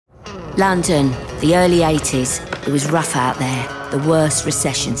London, the early 80s. It was rough out there, the worst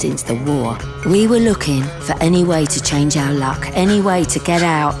recession since the war. We were looking for any way to change our luck, any way to get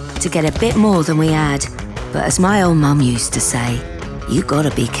out, to get a bit more than we had. But as my old mum used to say, you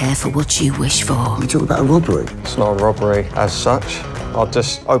gotta be careful what you wish for. You talk about a robbery? It's not a robbery as such. I'll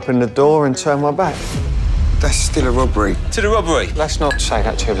just open the door and turn my back. That's still a robbery. To the robbery? Let's not say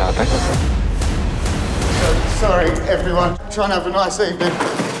that too loudly. Sorry, everyone. Try and have a nice evening.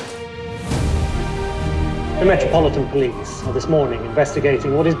 The Metropolitan Police are this morning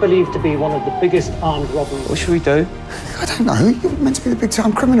investigating what is believed to be one of the biggest armed robberies. What should we do? I don't know. You're meant to be the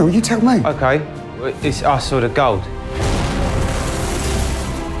big-time criminal. You tell me. OK, it's us or the gold.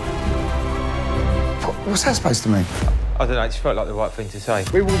 What's that supposed to mean? I don't know, it just felt like the right thing to say.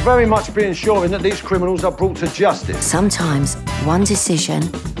 We will very much be ensuring that these criminals are brought to justice. Sometimes one decision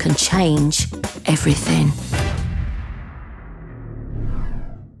can change everything.